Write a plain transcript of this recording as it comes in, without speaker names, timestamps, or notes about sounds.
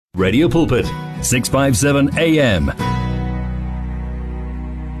Radio Pulpit, 657 AM.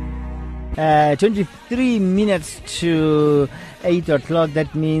 23 minutes to 8 o'clock.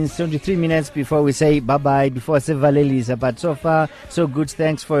 That means 23 minutes before we say bye-bye, before I say Buthelezi. But so far, so good.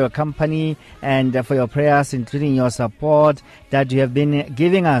 Thanks for your company and for your prayers, including your support that you have been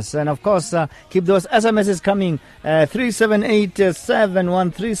giving us. And of course, keep those SMSs coming.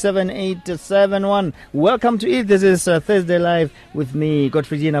 37871, 37871. Welcome to it. This is Thursday Live with me,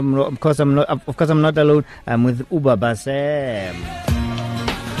 Godfrey. Of course, I'm not alone. I'm with Uba Basem.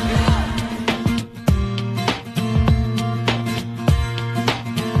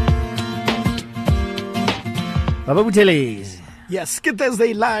 Baba Buthelezi. Yes, ke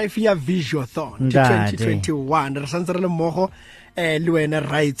Thursday Live ya Visionathon 2021. Re santse re le mmogo le wena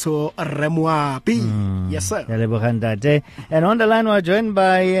Raitso Moabi. Yes sir. And on the line we're joined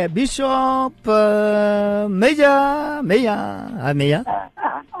by Bishop Malatse.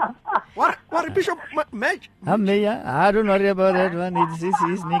 What Bishop Malatse? I don't know about that one.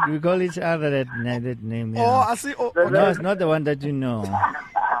 It's Nick. We call each other that name. Yeah. Oh, I see. Oh, okay. No, it's not the one that you know.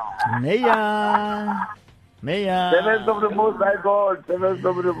 Mayor. Servants of the Most High God. Servants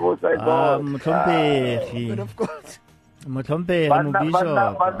of the Most High God. But of course.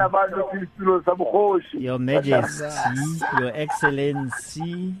 Your Majesty, Your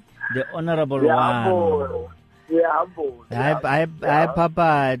Excellency, the Honorable One. Yeah, humble. Hi,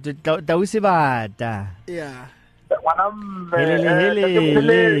 Papa. Tausibata. Yeah.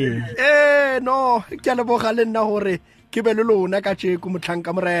 Hele. No, ke a leboga le nna gore ke be le lona ka tsheko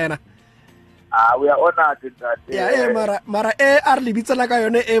motlhanka morena. We are honored in that. Yeah, mara a re lebitsela ka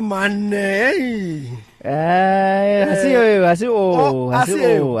yone manne.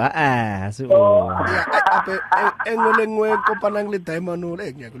 Engwe kopanang le diamond o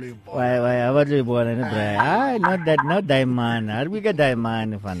le nya go le bona. Why about le bona ne bra? Not diamond. Are we get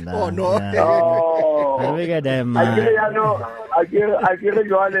diamond fanda? Oh no. Are we get diamond? I get you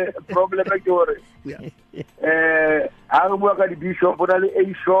problem ke hore. I work at the Bishop, or the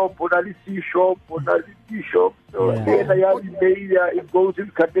A shop, or the C shop, or the D shop. So it goes in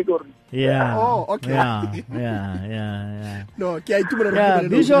category. Yeah. Oh, okay. Yeah. No, kaya itu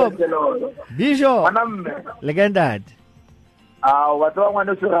Bishop. Legendad. What I want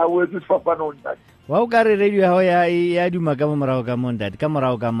to say, I will just for fun on that. Wa ukare radio ya duma ka morao ka mondat ka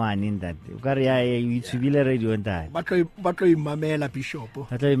morao ka mani ndat ukare ya itshubile radio ndat batlo imamela Bishop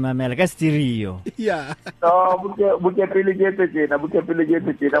batlo imamela ka stereo yeah no buke pele jete tjena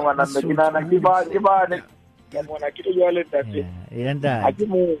ngwana mme ke nana ke ba ne ke mona ke le yale ntate ya ndat a ke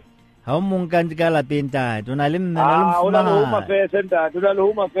mo ha o mong ka ntse ka lapenta tona le mme ona lo ma fese ntate ona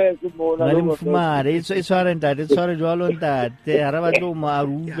lo ma fese mo na lo mfumare e tshware ntate tshware jwalo ntate ara ba tlo ma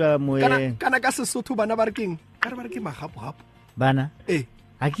ruga moe kana ka Sesotho bana ba re keng ka re ba re ke magapo bana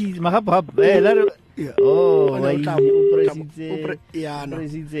ha ki magapo la oh wa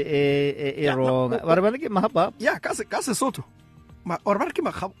presitse e wrong ba re bana ke magapo ya ka Sesotho or ba re ke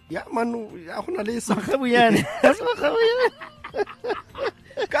magapo ya manu ya gona le magabunyane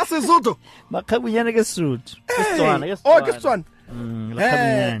ka Sesotho magabunyane ke Sesotho ke Setswana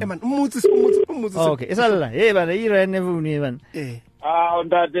man umutsi okay isalla bana ira nevuni bana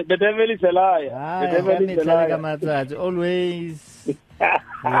the devil is a liar. The devil is a liar. Always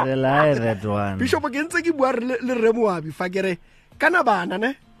the liar, that one. Bishop against ki bua le re Moabi fa kere kana bana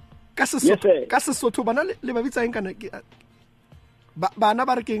ne ka Sesotho bana le ba bitsa eng kana bana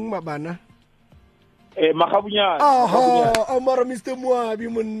ba re keng bana Makabunyana. Oh, mara Mr. Moabi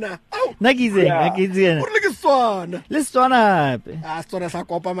monna. Nakize. O le ke Setswana. Le Setswana. Setswana sa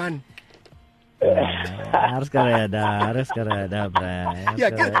kopa man. Harus kareda bra. Ya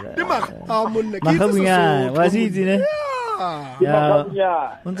ke le monna ke Makabunyana. Wasitsi ne?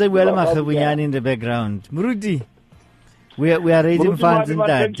 Yeah. Untse buela Makabunyana in the background. Muruti. We are raising funds in that.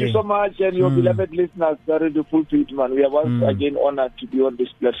 Thank you so much, and your beloved listeners, Radio Pulpit, man. We are once again honored to be on this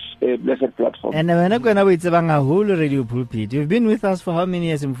blessed platform. And when I'm going to wait a whole Radio Pulpit, you've been with us for how many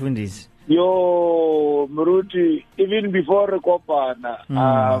years in Fundis? Yo, Muruti, even before Rekopana,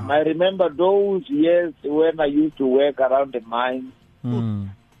 I remember those years when I used to work around the mine.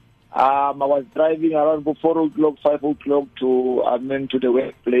 I was driving around 4 o'clock, 5 o'clock to the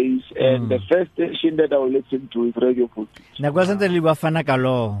workplace, and the first station that I will listen to is Radio Pulpit. Yeah, but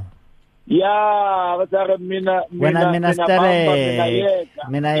I mina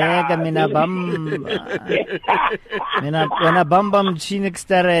bam chinik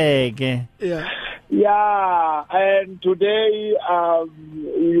stareke. Yeah, and today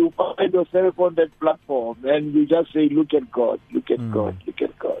you find yourself on that platform and you just say, look at God, look at God, look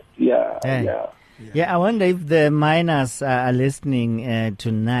at God. Yeah. Yeah, I wonder if the miners are listening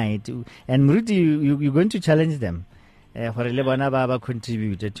tonight. And Muruti, you're going to challenge them.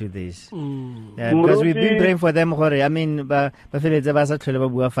 Contributed to this because we've been praying for them. I mean, I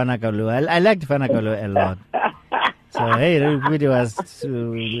liked Fanakalo a lot. So hey, everybody was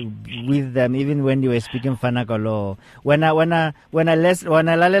with them even when they were speaking Fanakalo. When I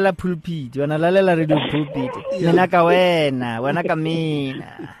lalela pulpit, when I lalela radio pulpit, minaka wena, wena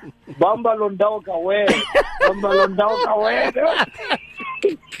kamina. Bamba londao kawe.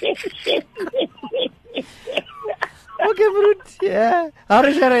 Okay, Brut. Yeah. How do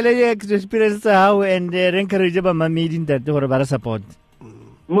you experience how and encourage about my meeting that to support?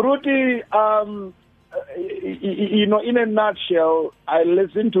 Muruti, you know, in a nutshell, I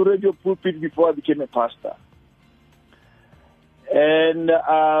listened to Radio Pulpit before I became a pastor. And,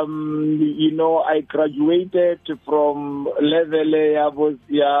 you know, I graduated from level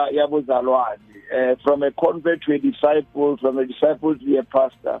from a convert to a disciple, from a disciple to a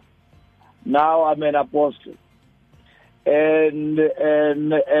pastor. Now I'm an apostle. And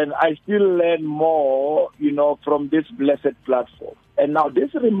I still learn more, you know, from this blessed platform. And now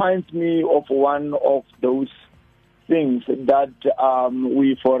this reminds me of one of those things that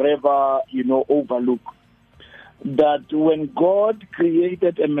we forever, you know, overlook. That when God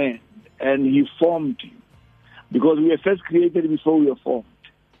created a man and he formed him, because we were first created before we were formed,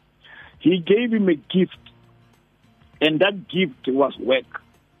 he gave him a gift, and that gift was work.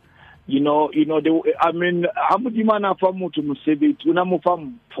 You know, I mean,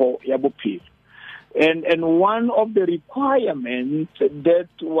 and one of the requirements that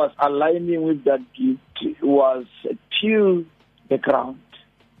was aligning with that gift was till the ground.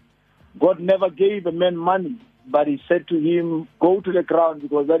 God never gave a man money, but he said to him, go to the ground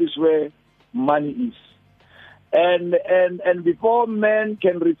because that is where money is. And before man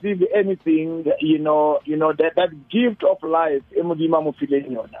can receive anything, you know that gift of life,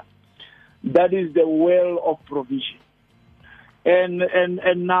 that is the well of provision. And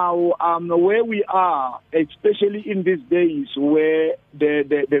now where we are, especially in these days where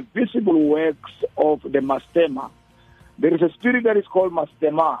the visible works of the mastema, there is a spirit that is called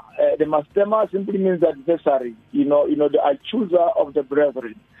mastema. The mastema simply means adversary, you know, the accuser of the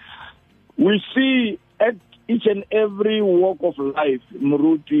brethren. We see at each and every walk of life,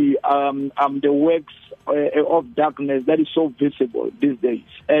 Muruti, the works of darkness that is so visible these days.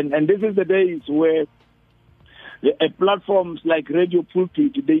 And this is the days where platforms like Radio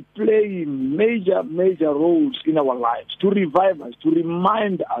Pulpit, they play major roles in our lives to revive us, to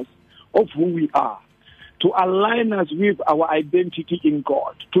remind us of who we are, to align us with our identity in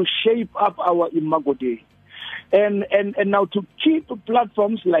God, to shape up our imago Dei. And now to keep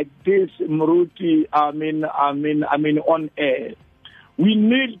platforms like this, Muruti, on air, we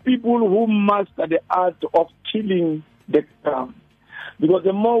need people who master the art of tilling the ground. Because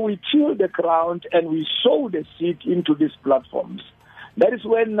the more we till the ground and we sow the seed into these platforms, that is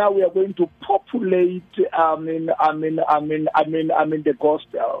when now we are going to populate the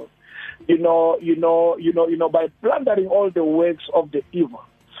gospel. You know, by plundering all the works of the evil.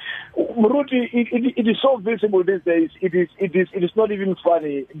 Muruti, it is so visible these days. It is not even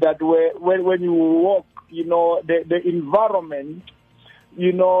funny that when you walk, you know, the environment,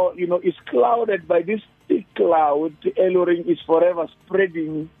 you know, is clouded by this thick cloud. Alluring is forever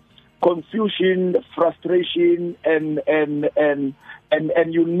spreading confusion, frustration, and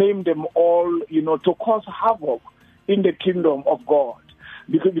you name them all, you know, to cause havoc in the kingdom of God.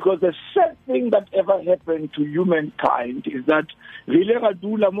 Because the sad thing that ever happened to humankind is that but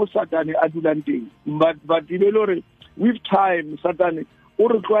with time, Satan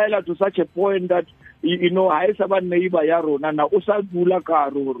requires to such a point that and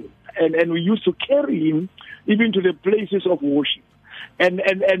we used to carry him even to the places of worship. And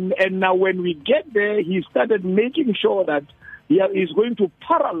now when we get there, he started making sure that he is going to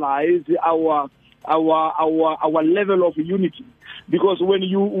paralyze our level of unity. Because when we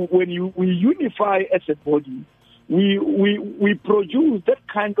unify as a body, we produce that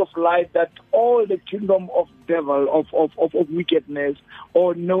kind of light that all the kingdom of devil, of wickedness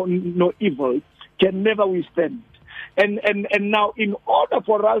or no evil can never withstand. And now in order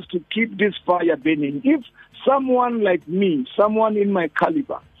for us to keep this fire burning, if someone like me, someone in my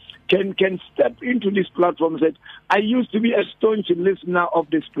caliber, can step into this platform and say, I used to be a staunch listener of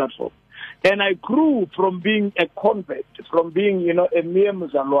this platform. And I grew from being a convert, from being, you know, a mere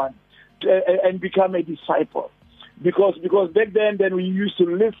Muzalwan, and become a disciple. Because back then we used to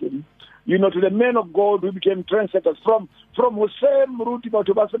listen, you know, to the men of God who became trendsetters from Hosea Muruti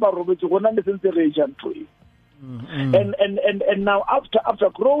to Baseba Roberto, And now after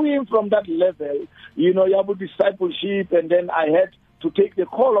growing from that level, you know, you have discipleship, and then I had to take the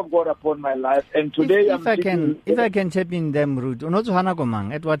call of God upon my life. And today if I can chip in them, Ruth,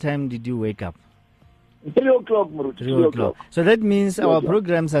 at what time did you wake up? 3 o'clock, Murut. 3 o'clock. So that means our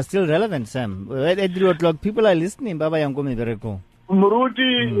programs are still relevant, Sam. At 3 o'clock, people are listening. Baba Yangomi Bereko.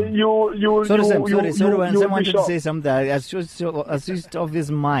 Muruti, you. Sorry, Sam. Sorry. Sam wanted to say something. I switched off his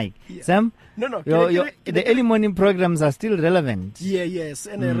mic. Yeah. Sam? No. The early morning programs are still relevant. Yes.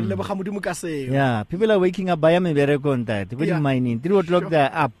 Yeah, people are waking up by Bereko on that. What do you mean? 3 o'clock, they're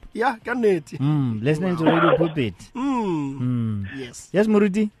up. Yeah, can it? Listening to Radio Pulpit. Yes. Yes,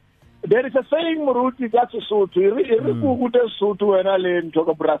 Muruti? There is a saying, Muruti, that's a Soto. Who does Soto and Alain to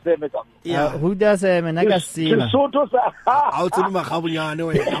a Brasemeta? Yeah, who does a Menagasi? Soto, out of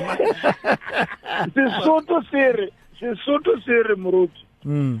Mahabuano. Soto Siri, Muruti.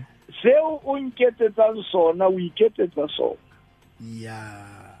 Seu unketetan so, now we get it so. Yeah,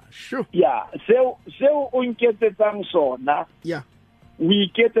 sure. Yeah, seu unketetan so, na. Yeah.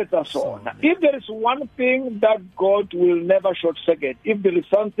 We get it so. Now, if there is one thing that God will never short circuit, if there is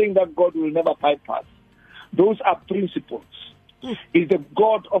something that God will never bypass, those are principles. He's the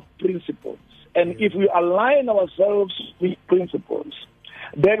God of principles. And if we align ourselves with principles,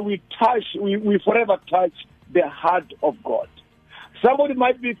 then we forever touch the heart of God. Somebody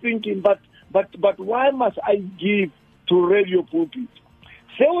might be thinking, but why must I give to Radio Pulpit?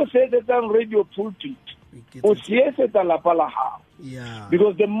 Say that on Radio Pulpit, yeah.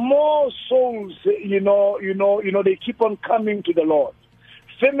 Because the more souls, they keep on coming to the Lord.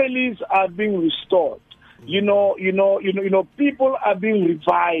 Families are being restored. People are being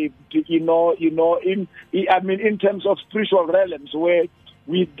revived. In terms of spiritual realms, where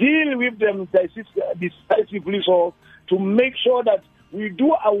we deal with them decisively, so to make sure that we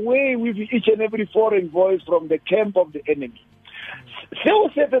do away with each and every foreign voice from the camp of the enemy. So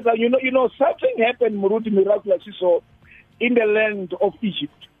something happened, Muruti, miraculously so, in the land of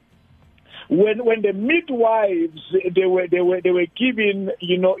Egypt, when the midwives they were given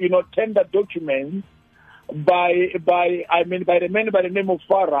tender documents by the man by the name of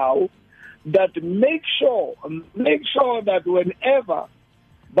Pharaoh, that make sure that whenever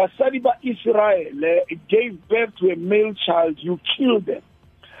Basadiba Israel gave birth to a male child, you kill them.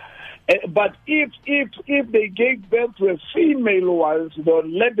 But if they gave birth to a female one,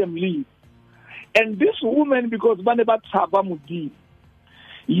 don't let them live. And this woman, because Baneba Taba Mudi,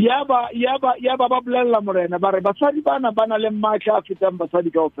 Yaba Babla Morena, Basadi Bana Banale Macha Fitam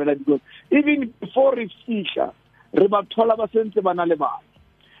Basadi Opera, because even before Risisha, Rebatola Basente Banaleba.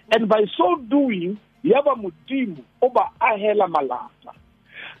 And by so doing, Yaba Mudimu, Oba Ahela Malata.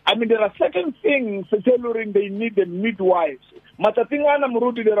 I mean, there are certain things tailoring they need the midwives. Matatingana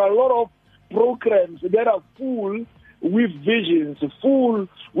Murudi, there are a lot of programs that are full with visions, full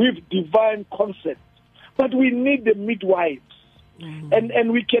with divine concepts. But we need the midwives.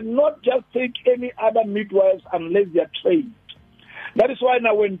 And we cannot just take any other midwives unless they are trained. That is why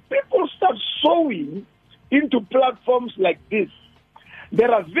now when people start sowing into platforms like this,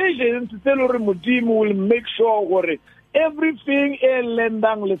 there are visions, Telori Mudimu will make sure everything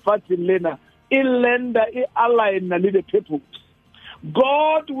lendang lefatin lena, lenda align the people.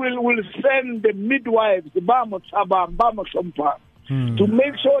 God will send the midwives to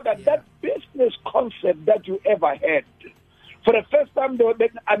make sure that business concept that you ever had. For the first time,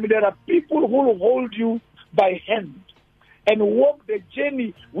 there are people who will hold you by hand and walk the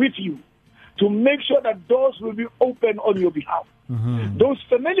journey with you to make sure that doors will be open on your behalf. Those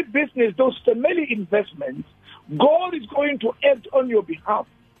family business, those family investments, God is going to act on your behalf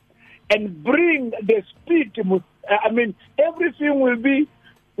and bring the speed. Everything will be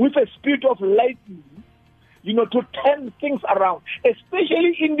with a spirit of lightning, to turn things around,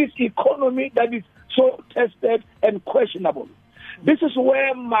 especially in this economy that is so tested and questionable. This is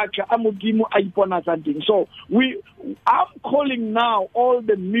where Macha Amugimu Aipona something. So I'm calling now all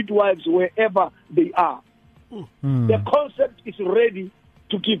the midwives wherever they are. The concept is ready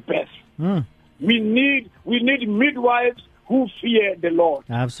to give birth. We need midwives who fear the Lord.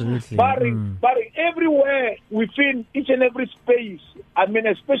 Absolutely. Barring everywhere within each and every space,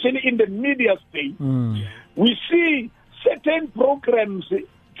 especially in the media space, we see certain programs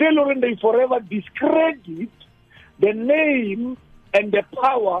tailoring they forever discredit the name and the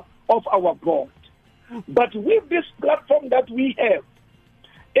power of our God. But with this platform that we have,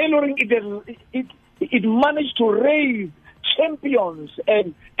 tailoring it managed to raise champions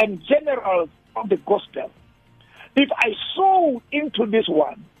and generals of the gospel. If I sow into this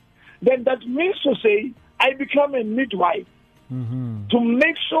one, then that means to say I become a midwife to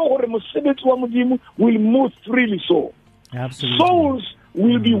make sure mosebetsi wa Modimo will move freely so. Absolutely. Souls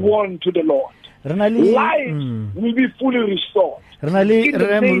will be won to the Lord. Lives will be fully restored. In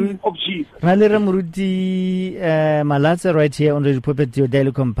the name of Jesus. Muruti Malatse right here on Radio Pulpit, your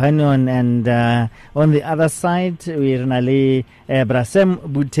daily companion, and on the other side we're Brasem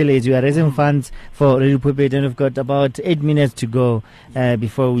Buthelezi. We are raising funds for Radio Pulpit, and we've got about 8 minutes to go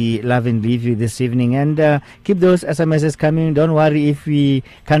before we love and leave you this evening. And keep those SMSs coming. Don't worry if we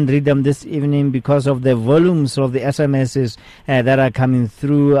can't read them this evening because of the volumes of the SMSs that are coming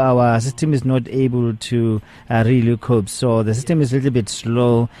through. Our system is not able to really cope, so the system is a little bit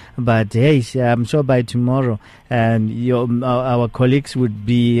slow, but hey, I'm sure by tomorrow our colleagues would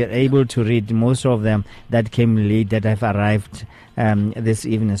be able to read most of them that came late, that have arrived this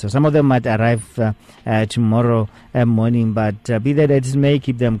evening. So some of them might arrive tomorrow morning, but be that as it may,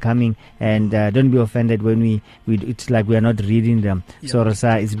 keep them coming, and don't be offended when we it's like we are not reading them. So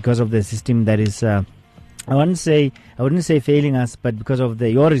it's because of the system that is I wouldn't say failing us, but because of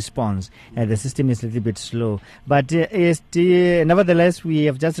your response, the system is a little bit slow. But nevertheless, we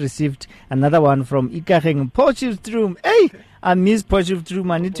have just received another one from Ikageng, Potchefstroom. Hey, I miss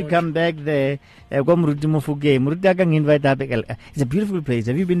Potchefstroom. I need to come back there. It's a beautiful place.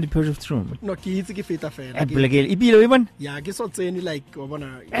 Have you been to Potchefstroom? No, ke itse ke feta fela. Yeah, ke so tsene like wa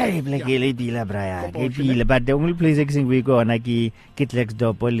bona. Hey, Blakele Bila Braya. But the only place we go on ke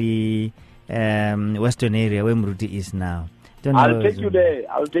Klerksdorp, western area where Muruti is now. I'll take you there.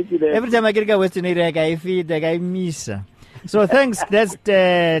 Every time I get to western area, I feel like I miss. So thanks. That's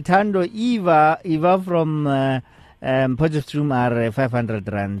Tando Eva from Potchefstroom are 500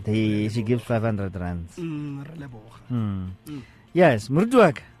 rand. She gives 500 rand. Yes,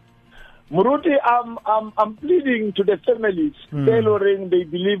 Muruti, I'm pleading to the families, tailoring they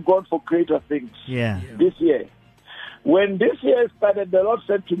believe God for greater things. This year. When this year started, the Lord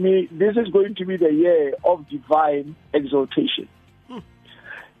said to me, this is going to be the year of divine exaltation.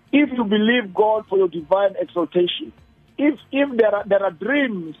 If you believe God for your divine exaltation, if there are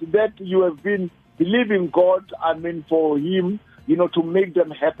dreams that you have been believing God, for Him, to make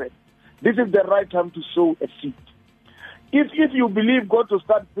them happen, this is the right time to sow a seed. If you believe God to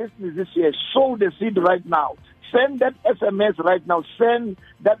start business this year, sow the seed right now. Send that SMS right now. Send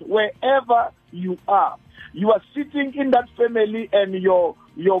that wherever you are. You are sitting in that family and your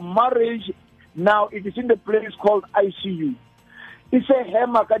marriage now it is in the place called ICU. It's a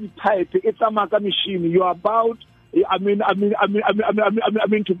hemakani type. It's a maka machine. You are about to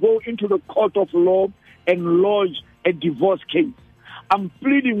go into the court of law and lodge a divorce case. I'm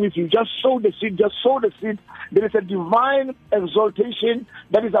pleading with you. Just sow the seed. There is a divine exaltation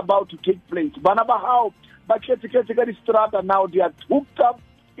that is about to take place. Banabahao, but strata now they are hooked up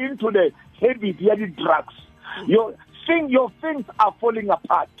into the heavy drugs. Your things are falling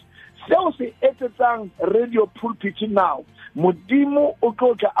apart. So say Radio Pulpit now. Modimo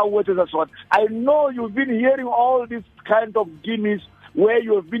Okoka awetezaswan. I know you've been hearing all these kind of gimmies where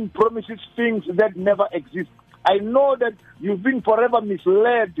you have been promised things that never exist. I know that you've been forever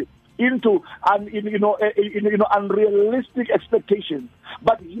misled into unrealistic expectations.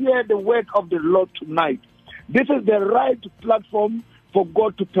 But hear the word of the Lord tonight. This is the right platform for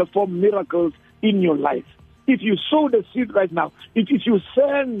God to perform miracles in your life. If you sow the seed right now, if you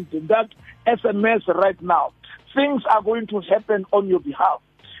send that SMS right now, things are going to happen on your behalf.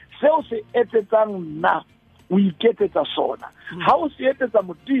 We get it a sona. How see it as a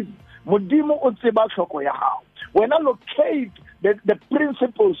Modimo utseba shoko ya how. When I locate the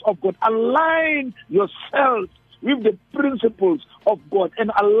principles of God, align yourself with the principles of God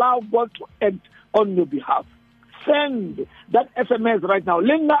and allow God to act on your behalf. Send that SMS right now.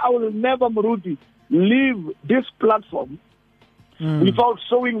 Linda, I will never, Muruti, leave this platform without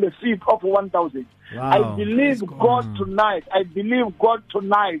sowing the seed of 1,000. Wow. I believe God tonight.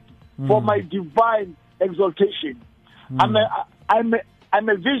 For my divine exaltation. I'm a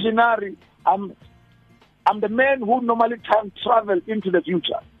visionary. I'm the man who normally can travel into the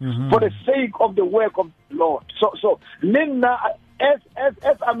future for the sake of the work of the Lord. So Linda, as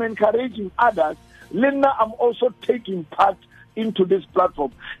I'm encouraging others, Linda, I'm also taking part into this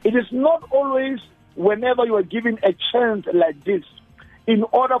platform. It is not always whenever you are given a chance like this, in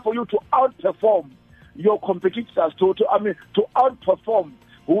order for you to outperform your competitors, to outperform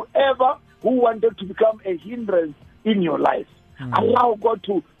whoever who wanted to become a hindrance in your life. Allow God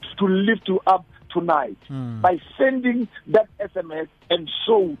to lift you up tonight by sending that SMS and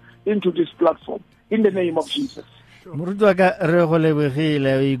sow into this platform in the name of Jesus. We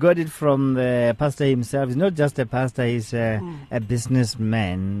got it from the pastor himself. He's not just a pastor, he's a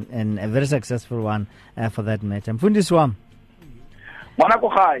businessman and a very successful one for that matter. Mona ko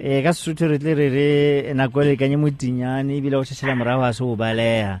gae. Ka Sesotho re tle re na go le kanye motinyane ibile o tshela morago a se o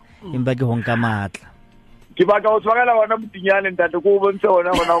baleha impa ke honka matla. Ke ba ka o tswagela bona motinyane ntate ko bontshe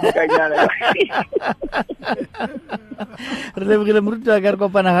ona gona o mokanyana. Re lebogile moruti wa ka re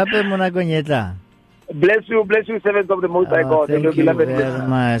kopana gape mo nakong e tlang. Bless you, servants of the Most High God. Thank you very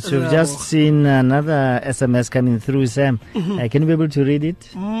much. We've just seen another SMS coming through, Sam. Can you be able to read it?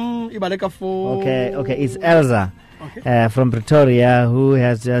 Okay, it's Elsa. Okay. From Pretoria, who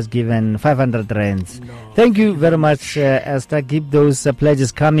has just given 500 rands. No. Thank you very much, Esther. Keep those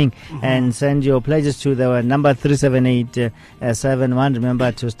pledges coming and send your pledges to the number 37871.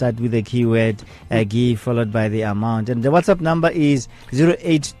 Remember to start with the keyword give followed by the amount. And the WhatsApp number is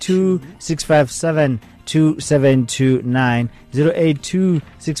 082-657-2729.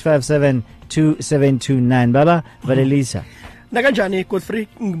 082-657-2729. Baba Buthelezi. Nakanjani Godfrey,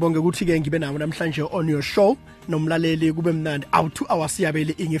 ngibonge ukuthi ke ngibe nawe namhlanje on your show nomlaleli kube mnandi out 2 hours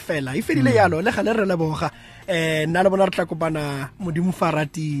yabele ingefela ifelile yalo le gale re leboga nna le bona re tla kopana modimo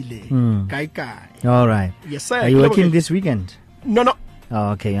faratile kai. All right. Yes sir. Are you working this weekend? No.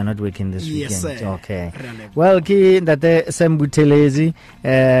 Oh, okay, you're not working this weekend. Yes, sir. Okay. Well, ki ndate Sam Buthelezi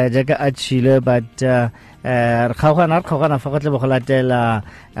jaka achile but khagana fa go tle go latela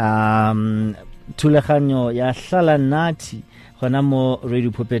thuleganyo ya hlala nathi gona mo Radio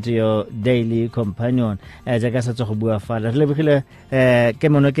Pulpit your daily companion jaka sa go bua fala re lebogile ke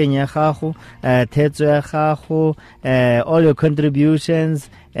monokeng ya gago thetso ya gago all your contributions,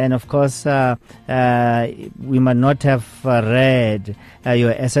 and of course we might not have read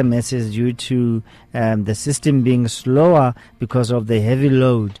your SMSs due to the system being slower because of the heavy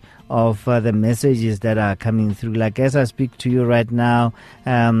load of the messages that are coming through. Like as I speak to you right now,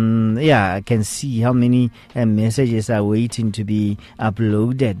 I can see how many messages are waiting to be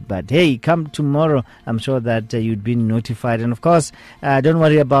uploaded. But hey, come tomorrow, I'm sure that you'd be notified. And of course, don't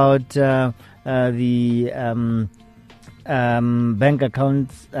worry about the bank account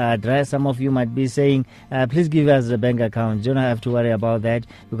address. Some of you might be saying, please give us the bank account. You don't have to worry about that,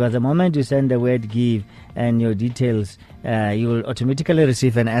 because the moment you send the word give and your details, you will automatically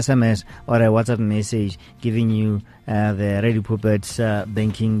receive an SMS or a WhatsApp message giving you the Radio Pulpit's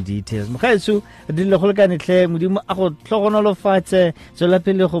banking details. Mokhaetsu dilo go lekane tle modimo a go tlogonolo fatse tsela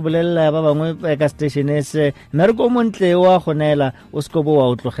pele go bolella ba bangwe ka station se mereko montle wa go nela o skobo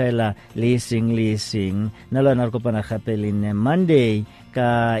wa utlogela le sing na lona re kopana gape le Monday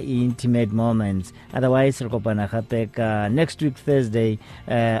ka intimate moments. Otherwise re kopana gape ka next week Thursday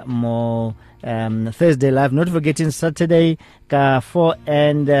more Thursday live, not forgetting Saturday ka 4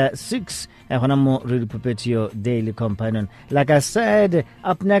 and 6 Radio Pulpit your daily companion. Like I said,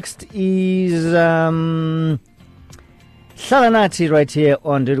 up next is Shalanati right here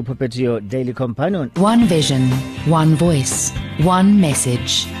on Radio Pulpit your daily companion. One vision, one voice, one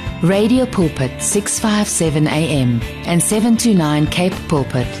message. Radio Pulpit 657 AM and 729 Cape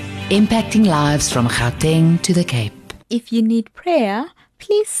Pulpit, impacting lives from Gauteng to the Cape. If you need prayer,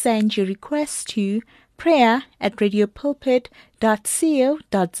 please send your request to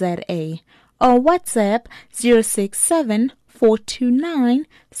prayer@radiopulpit.co.za or WhatsApp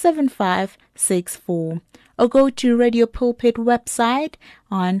 067-429-7564, or go to Radio Pulpit website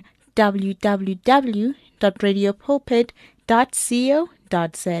on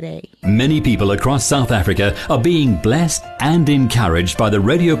www.radiopulpit.co.za. Many people across South Africa are being blessed and encouraged by the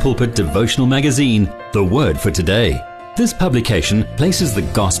Radio Pulpit devotional magazine, The Word for Today. This publication places the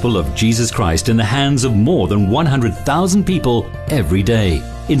gospel of Jesus Christ in the hands of more than 100,000 people every day,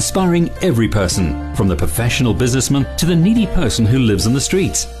 inspiring every person, from the professional businessman to the needy person who lives on the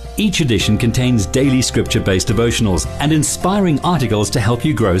streets. Each edition contains daily scripture-based devotionals and inspiring articles to help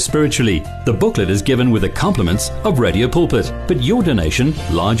you grow spiritually. The booklet is given with the compliments of Radio Pulpit, but your donation,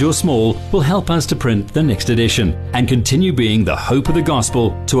 large or small, will help us to print the next edition and continue being the hope of the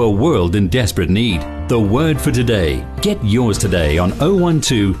gospel to a world in desperate need. The Word for Today. Get yours today on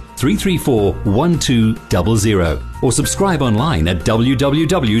 012-334-1200 or subscribe online at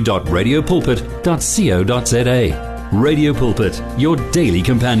www.radiopulpit.co.za. Radio Pulpit, your daily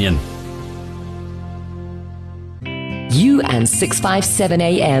companion. You and 657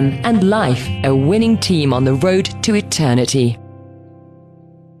 AM and life, a winning team on the road to eternity.